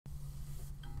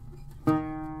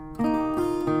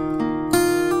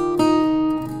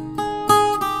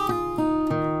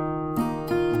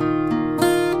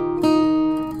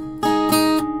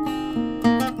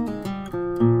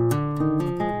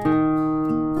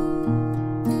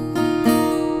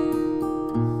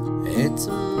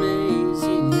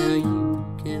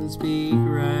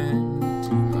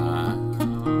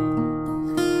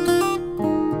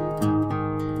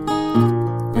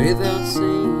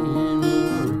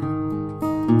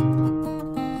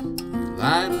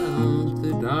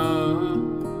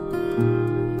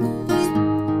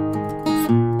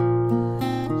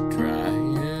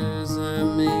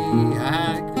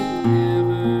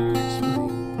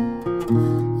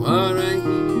what I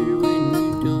hear when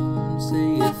you don't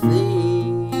say a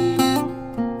thing.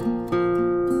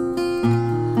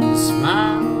 The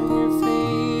smile on your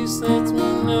face lets me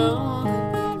know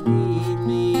that you need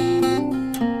me.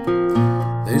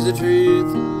 There's a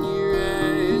truth in your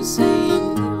eyes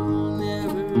saying you'll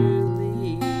never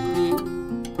leave me.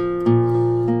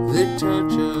 The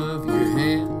touch of your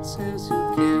hand says you'll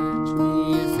catch me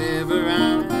if ever I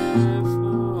fall.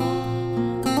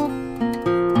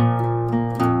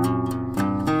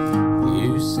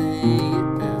 You say it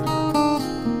best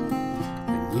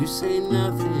when you say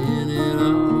nothing at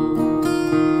all.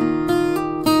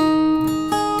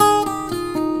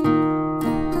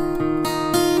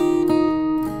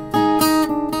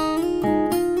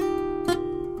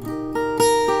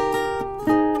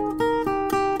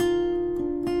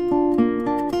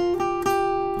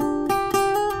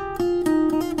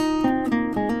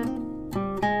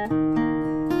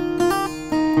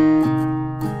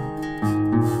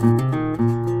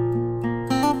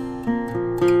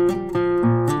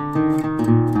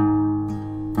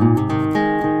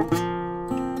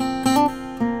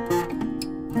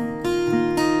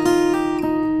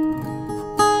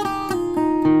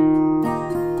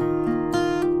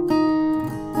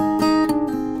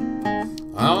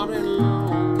 All day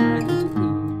long I can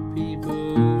hear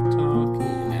people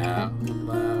talking out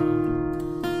loud,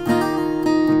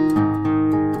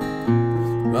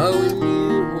 but when you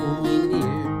hold me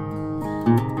near,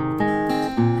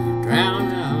 you drown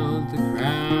out the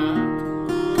crowd.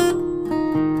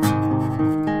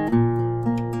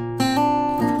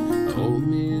 Oh,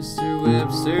 Mr.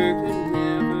 Webster could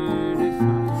never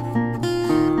define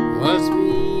what's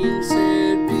being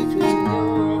said between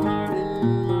your heart and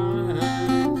mine.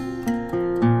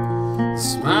 The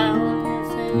smile on your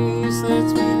face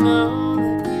lets me know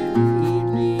that you need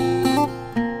me.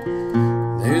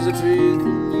 There's a truth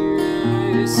in your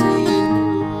eyes saying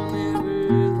you'll never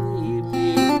leave me.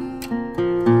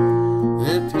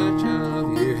 The touch of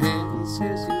your hand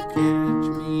says you'll catch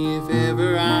me if ever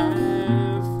I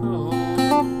fall.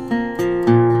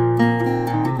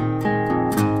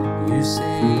 You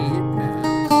say it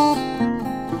best,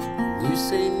 you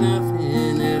say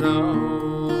nothing at all.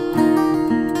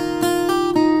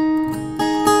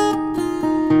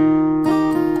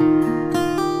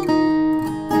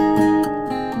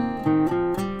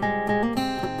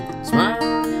 Smile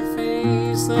on your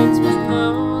face lets